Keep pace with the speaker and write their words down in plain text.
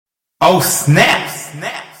Oh, snap!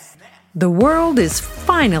 The world is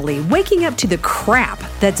finally waking up to the crap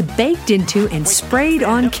that's baked into and sprayed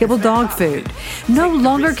on kibble dog food. No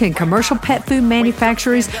longer can commercial pet food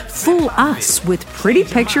manufacturers fool us with pretty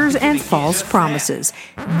pictures and false promises.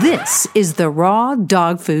 This is the raw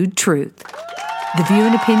dog food truth. The view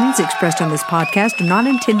and opinions expressed on this podcast are not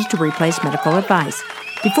intended to replace medical advice.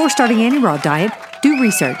 Before starting any raw diet, do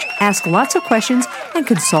research, ask lots of questions, and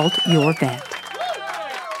consult your vet.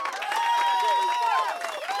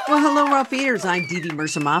 Well, hello, raw feeders. I'm DeDe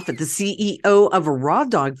Mercer-Moffat, the CEO of a raw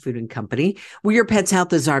dog food and company, where your pet's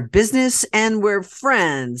health is our business and we're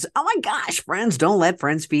friends. Oh my gosh, friends, don't let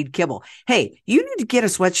friends feed kibble. Hey, you need to get a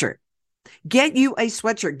sweatshirt. Get you a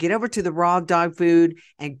sweatshirt. Get over to the raw dog food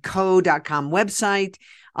and co.com website.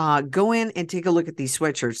 Go in and take a look at these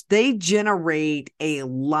sweatshirts. They generate a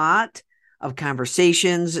lot of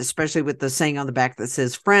conversations, especially with the saying on the back that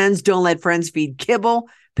says, friends, don't let friends feed kibble.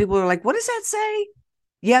 People are like, what does that say?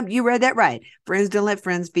 Yep, you read that right. Friends don't let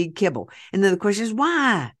friends feed kibble. And then the question is,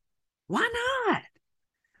 why? Why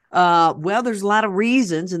not? Well, there's a lot of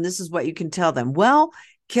reasons, and this is what you can tell them. Well,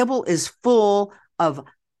 kibble is full of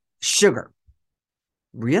sugar.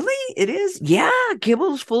 Really? It is? Yeah,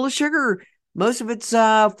 kibble is full of sugar. Most of it's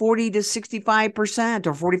 40 to 65%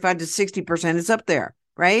 or 45 to 60%. It's up there,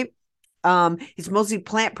 right? It's mostly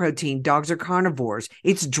plant protein. Dogs are carnivores.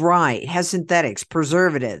 It's dry. It has synthetics,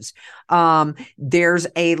 preservatives. There's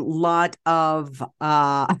a lot of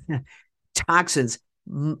toxins,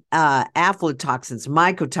 aflatoxins,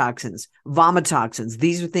 mycotoxins, vomitoxins.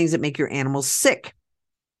 These are things that make your animals sick.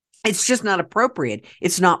 It's just not appropriate.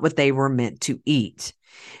 It's not what they were meant to eat.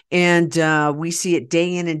 And we see it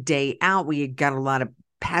day in and day out. We got a lot of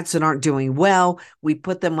pets that aren't doing well. We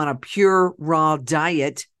put them on a pure raw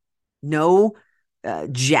diet. No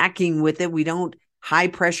jacking with it. We don't high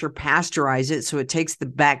pressure pasteurize it, so it takes the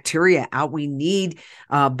bacteria out. We need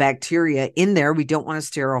bacteria in there. We don't want a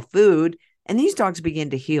sterile food. And these dogs begin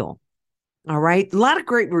to heal. All right. A lot of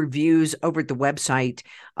great reviews over at the website.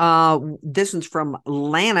 This one's from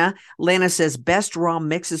Lana. Lana says, best raw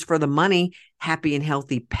mixes for the money. Happy and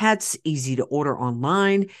healthy pets. Easy to order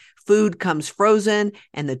online. Food comes frozen,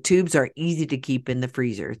 and the tubes are easy to keep in the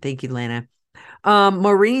freezer. Thank you, Lana.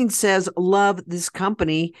 Maureen says, love this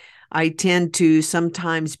company. I tend to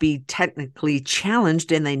sometimes be technically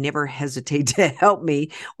challenged and they never hesitate to help me.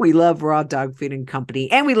 We love Raw Dog Food and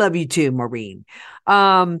Company, and we love you too, Maureen.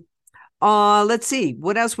 Let's see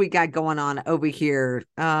what else we got going on over here.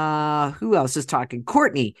 Who else is talking?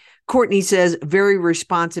 Courtney. Courtney says, very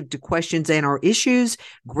responsive to questions and our issues.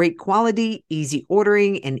 Great quality, easy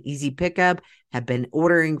ordering, and easy pickup. Have been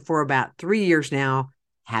ordering for about 3 years now.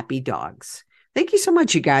 Happy dogs. Thank you so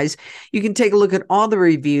much, you guys. You can take a look at all the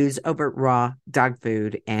reviews over at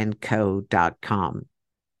rawdogfoodandco.com.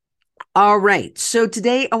 All right. So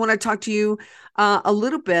today I want to talk to you a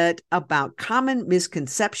little bit about common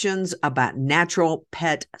misconceptions about natural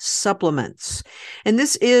pet supplements. And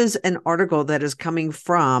this is an article that is coming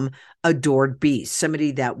from Adored Beast,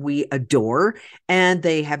 somebody that we adore, and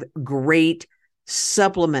they have great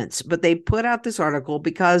supplements. But they put out this article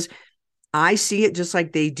because I see it just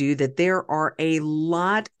like they do, that there are a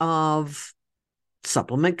lot of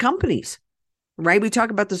supplement companies, right? We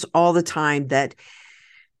talk about this all the time, that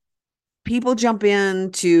people jump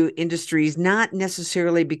into industries not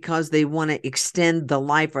necessarily because they want to extend the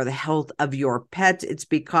life or the health of your pet. It's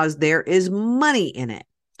because there is money in it.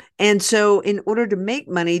 And so in order to make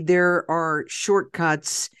money, there are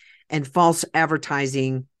shortcuts and false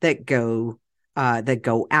advertising that go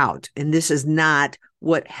out. And this is not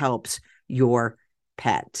what helps your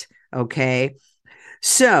pet. Okay.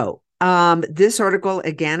 So this article,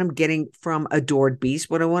 again, I'm getting from Adored Beast,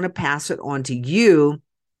 but I want to pass it on to you.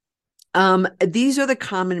 These are the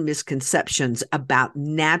common misconceptions about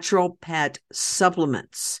natural pet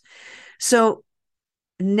supplements. So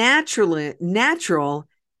natural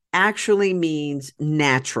actually means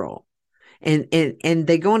natural. And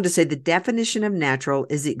they go on to say the definition of natural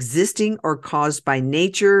is existing or caused by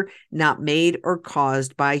nature, not made or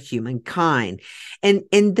caused by humankind. And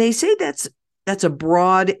they say that's a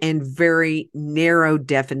broad and very narrow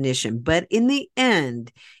definition. But in the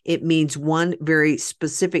end, it means one very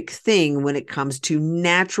specific thing when it comes to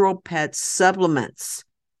natural pet supplements.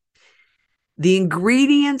 The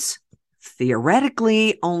ingredients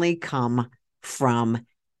theoretically only come from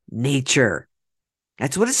nature.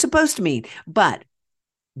 That's what it's supposed to mean. But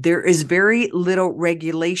there is very little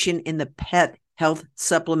regulation in the pet health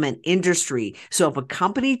supplement industry. So if a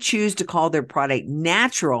company chooses to call their product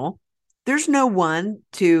natural, there's no one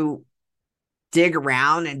to dig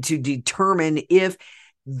around and to determine if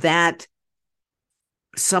that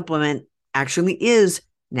supplement actually is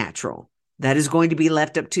natural. That is going to be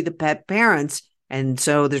left up to the pet parents. And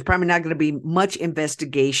so there's probably not going to be much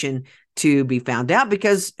investigation to be found out,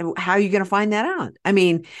 because how are you going to find that out? I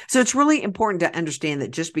mean, so it's really important to understand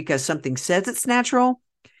that just because something says it's natural,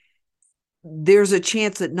 there's a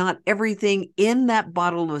chance that not everything in that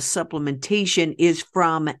bottle of supplementation is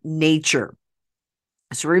from nature.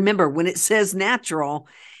 So remember, when it says natural,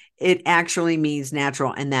 it actually means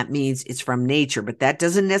natural, and that means it's from nature, but that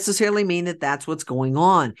doesn't necessarily mean that that's what's going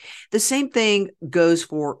on. The same thing goes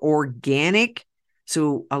for organic.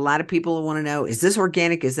 So a lot of people want to know, is this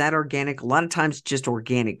organic? Is that organic? A lot of times just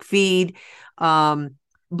organic feed.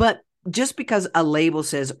 But just because a label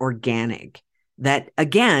says organic, that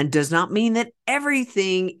again does not mean that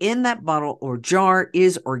everything in that bottle or jar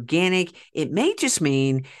is organic. It may just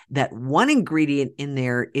mean that one ingredient in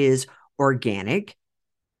there is organic,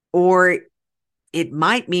 or it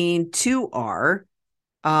might mean two are,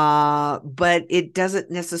 but it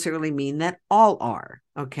doesn't necessarily mean that all are.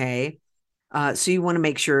 Okay. So you want to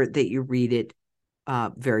make sure that you read it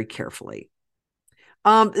very carefully.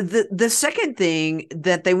 The second thing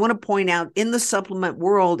that they want to point out in the supplement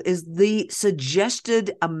world is the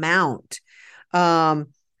suggested amount.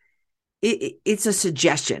 It's a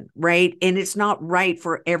suggestion, right? And it's not right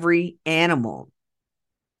for every animal.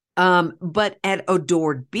 But at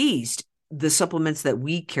Adored Beast, the supplements that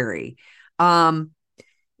we carry,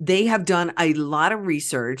 they have done a lot of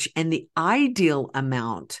research, and the ideal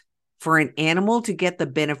amount for an animal to get the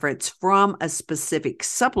benefits from a specific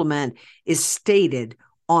supplement is stated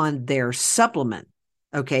on their supplement,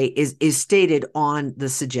 okay, is stated on the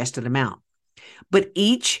suggested amount. But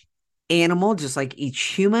each animal, just like each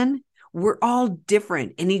human, we're all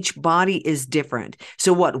different, and each body is different.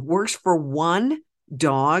 So what works for one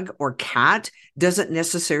dog or cat doesn't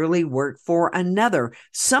necessarily work for another.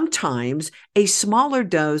 Sometimes a smaller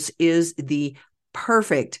dose is the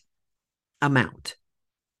perfect amount.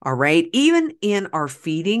 All right. Even in our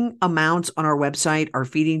feeding amounts on our website, our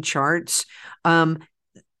feeding charts,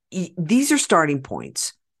 these are starting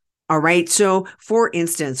points. All right. So for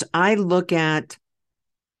instance, I look at,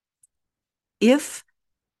 if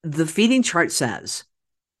the feeding chart says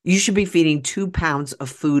you should be feeding 2 pounds of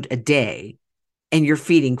food a day, and you're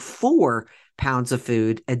feeding 4 pounds of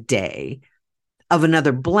food a day of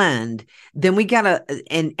another blend, then we gotta,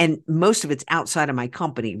 and most of it's outside of my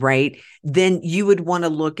company, right? Then you would want to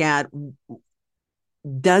look at,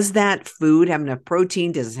 does that food have enough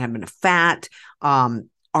protein? Does it have enough fat?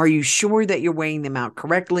 Are you sure that you're weighing them out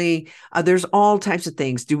correctly? There's all types of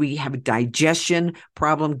things. Do we have a digestion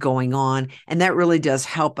problem going on? And that really does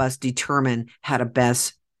help us determine how to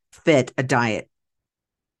best fit a diet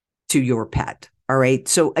to your pet. All right.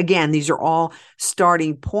 So again, these are all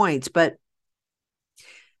starting points, but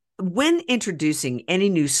when introducing any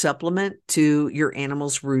new supplement to your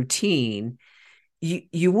animal's routine,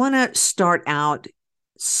 you want to start out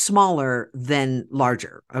smaller than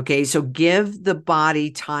larger. Okay. So give the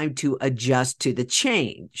body time to adjust to the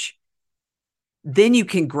change. Then you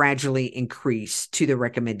can gradually increase to the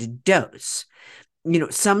recommended dose.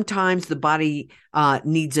 Sometimes the body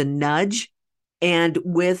needs a nudge. And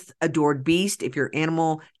with Adored Beast, if your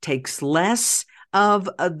animal takes less of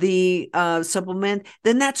the supplement,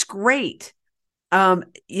 then that's great.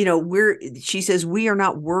 She says, we are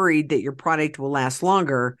not worried that your product will last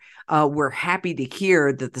longer. We're happy to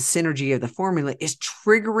hear that the synergy of the formula is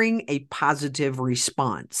triggering a positive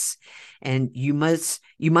response. And you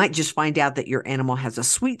might just find out that your animal has a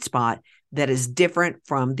sweet spot that is different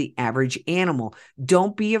from the average animal.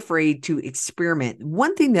 Don't be afraid to experiment.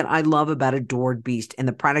 One thing that I love about Adored Beast and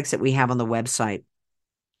the products that we have on the website,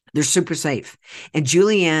 they're super safe. And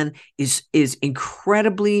Julianne is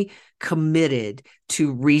incredibly committed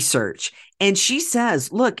to research. And she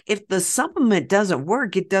says, look, if the supplement doesn't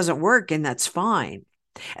work, it doesn't work, and that's fine.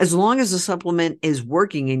 As long as the supplement is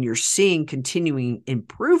working and you're seeing continuing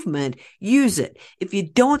improvement, use it. If you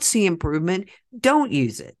don't see improvement, don't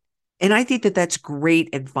use it. And I think that that's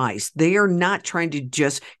great advice. They are not trying to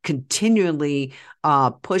just continually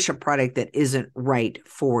push a product that isn't right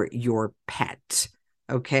for your pet.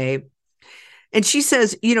 Okay. And she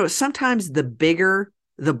says, sometimes the bigger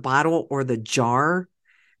the bottle or the jar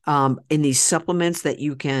in these supplements that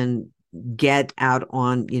you can get out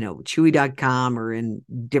on, Chewy.com or in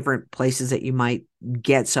different places that you might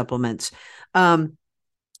get supplements. The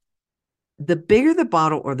bigger the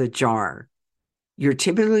bottle or the jar, you're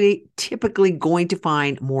typically going to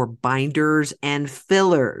find more binders and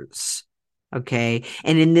fillers. Okay.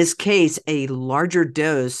 And in this case, a larger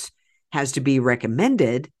dose has to be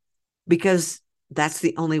recommended because that's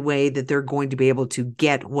the only way that they're going to be able to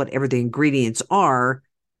get whatever the ingredients are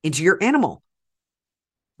into your animal.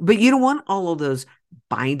 But you don't want all of those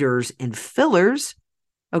binders and fillers,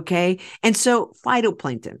 okay? And so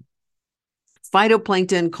phytoplankton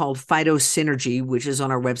called Phytosynergy, which is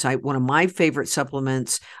on our website, one of my favorite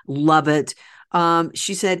supplements, love it.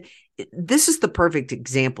 She said, this is the perfect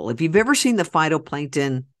example. If you've ever seen the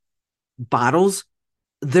phytoplankton bottles,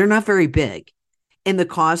 they're not very big and the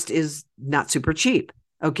cost is not super cheap,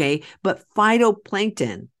 okay? But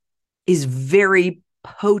phytoplankton is very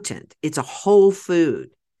potent. It's a whole food.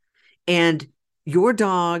 And your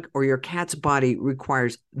dog or your cat's body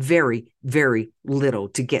requires very, very little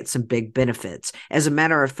to get some big benefits. As a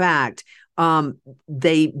matter of fact,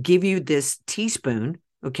 they give you this teaspoon,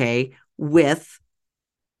 okay, with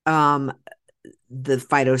the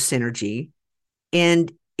Phytosynergy,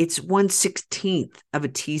 and it's 1/16 of a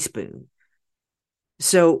teaspoon.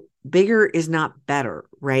 So bigger is not better,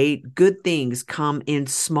 right? Good things come in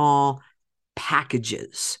small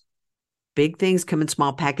packages. Big things come in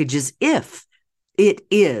small packages if it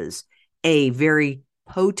is a very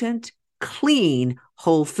potent, clean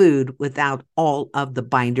whole food without all of the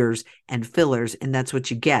binders and fillers. And that's what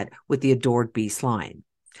you get with the Adored Beast line.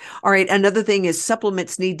 All right. Another thing is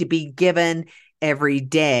supplements need to be given every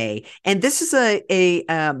day. And this is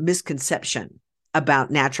a misconception about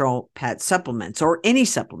natural pet supplements or any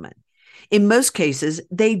supplement. In most cases,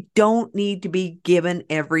 they don't need to be given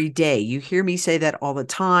every day. You hear me say that all the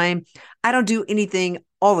time. I don't do anything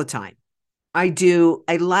all the time. I do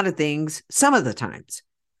a lot of things some of the times.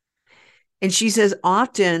 And she says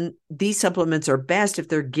often these supplements are best if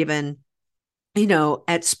they're given,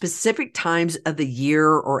 at specific times of the year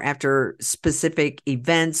or after specific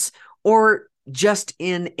events or just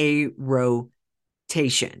in a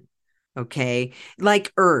rotation. Okay.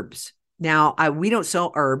 Like herbs. Now, we don't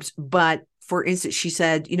sell herbs, but for instance, she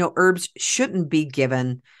said, herbs shouldn't be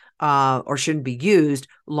given or shouldn't be used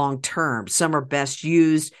long term. Some are best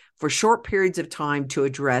used for short periods of time to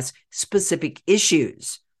address specific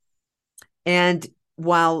issues. And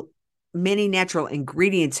while many natural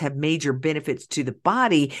ingredients have major benefits to the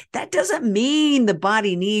body, that doesn't mean the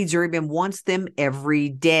body needs or even wants them every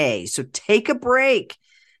day. So take a break,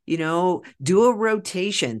 do a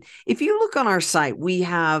rotation. If you look on our site, we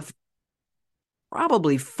have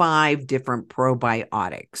probably 5 different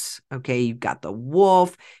probiotics. Okay. You've got the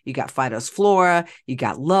wolf, you got Phytosflora, you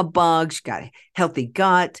got love bugs, you got healthy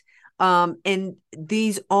gut. And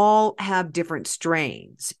these all have different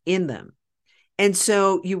strains in them. And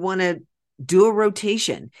so you want to do a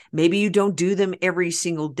rotation. Maybe you don't do them every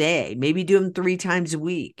single day. Maybe do them 3 times a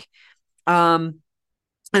week.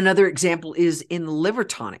 Another example is in the liver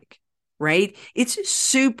tonic, right? It's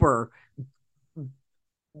super.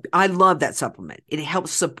 I love that supplement. It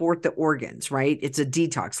helps support the organs, right? It's a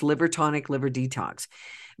detox, liver tonic, liver detox.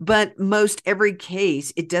 But most every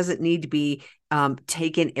case, it doesn't need to be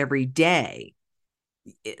taken every day.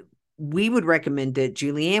 We would recommend it.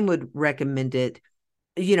 Julianne would recommend it,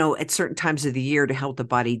 at certain times of the year to help the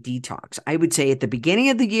body detox. I would say at the beginning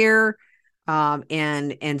of the year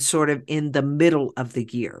and sort of in the middle of the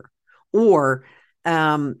year. Or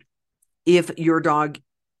if your dog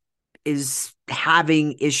is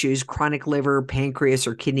having issues, chronic liver, pancreas,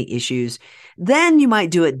 or kidney issues, then you might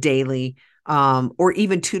do it daily or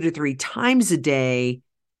even 2 to 3 times a day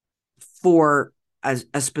for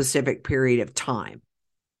a specific period of time.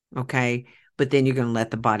 Okay. But then you're going to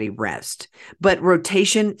let the body rest. But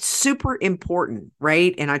rotation, super important,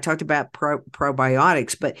 right? And I talked about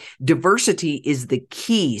probiotics, but diversity is the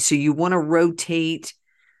key. So you want to rotate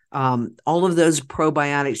all of those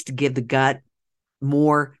probiotics to give the gut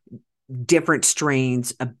more different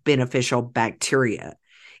strains of beneficial bacteria.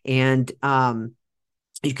 And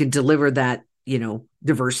you can deliver that,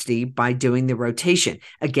 diversity by doing the rotation.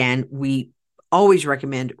 Again, we always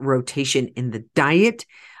recommend rotation in the diet.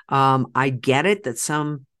 I get it that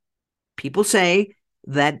some people say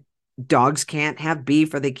that dogs can't have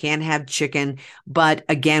beef or they can't have chicken. But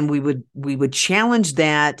again, we would challenge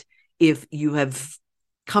that if you have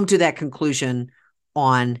come to that conclusion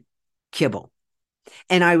on kibble.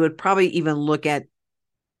 And I would probably even look at,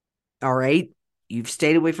 all right, you've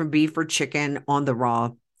stayed away from beef or chicken on the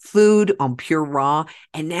raw food, on pure raw,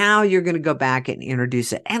 and now you're going to go back and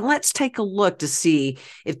introduce it. And let's take a look to see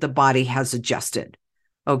if the body has adjusted.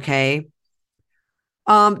 Okay.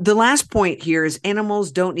 The last point here is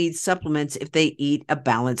animals don't need supplements if they eat a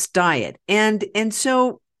balanced diet. And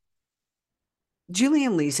so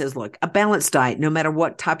Julian Lee says, look, a balanced diet, no matter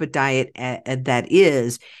what type of diet that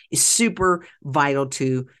is super vital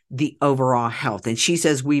to the overall health. And she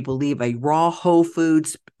says, we believe a raw whole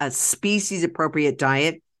foods a species appropriate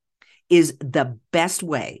diet is the best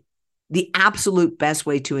way, the absolute best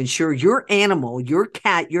way to ensure your animal, your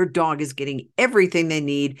cat, your dog is getting everything they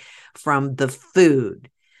need from the food.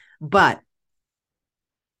 But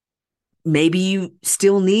maybe you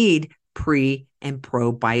still need pre and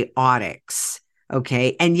probiotics.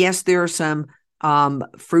 Okay. And yes, there are some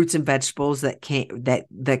fruits and vegetables that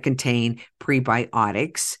contain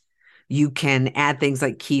prebiotics. You can add things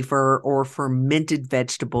like kefir or fermented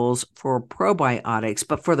vegetables for probiotics.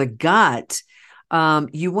 But for the gut,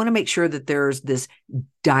 you want to make sure that there's this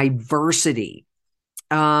diversity.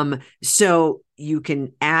 So you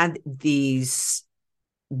can add these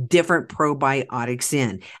different probiotics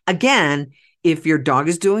in. Again, if your dog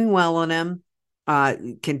is doing well on them,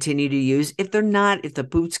 continue to use. If they're not, if the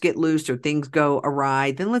boots get loose or things go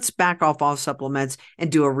awry, then let's back off all supplements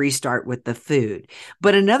and do a restart with the food.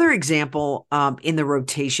 But another example in the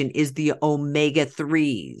rotation is the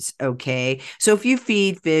omega-3s, okay? So if you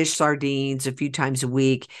feed fish, sardines a few times a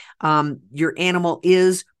week, your animal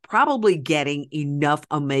is probably getting enough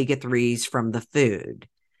omega-3s from the food.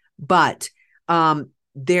 But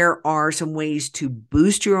there are some ways to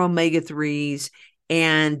boost your omega-3s,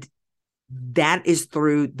 and that is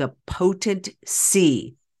through the Potent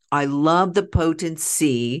C. I love the Potent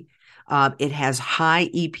C. It has high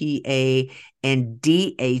EPA and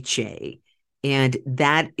DHA, and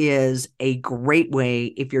that is a great way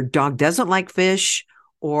if your dog doesn't like fish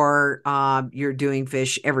or you're doing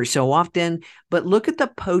fish every so often. But look at the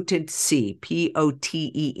Potent C,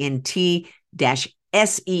 POTENT-SEA,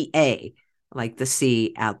 like the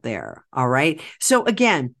C out there. All right. So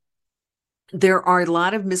again, there are a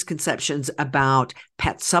lot of misconceptions about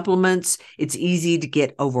pet supplements. It's easy to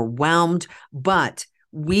get overwhelmed, but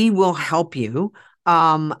we will help you.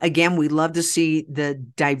 Again, we love to see the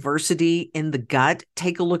diversity in the gut.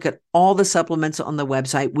 Take a look at all the supplements on the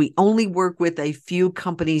website. We only work with a few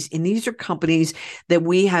companies, and these are companies that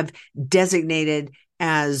we have designated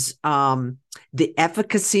as the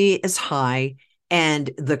efficacy is high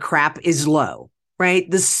and the crap is low.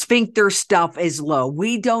 Right? The sphincter stuff is low.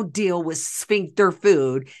 We don't deal with sphincter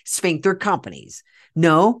food, sphincter companies.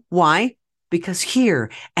 No. Why? Because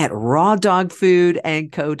here at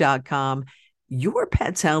rawdogfoodandco.com, your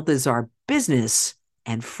pet's health is our business,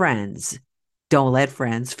 and friends don't let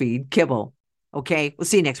friends feed kibble. Okay? We'll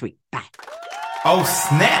see you next week. Bye. Oh,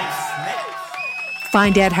 snap.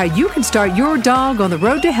 Find out how you can start your dog on the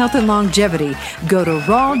road to health and longevity. Go to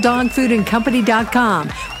rawdogfoodandcompany.com,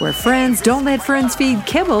 where friends don't let friends feed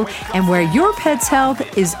kibble, and where your pet's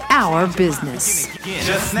health is our business.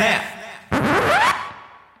 Just snap.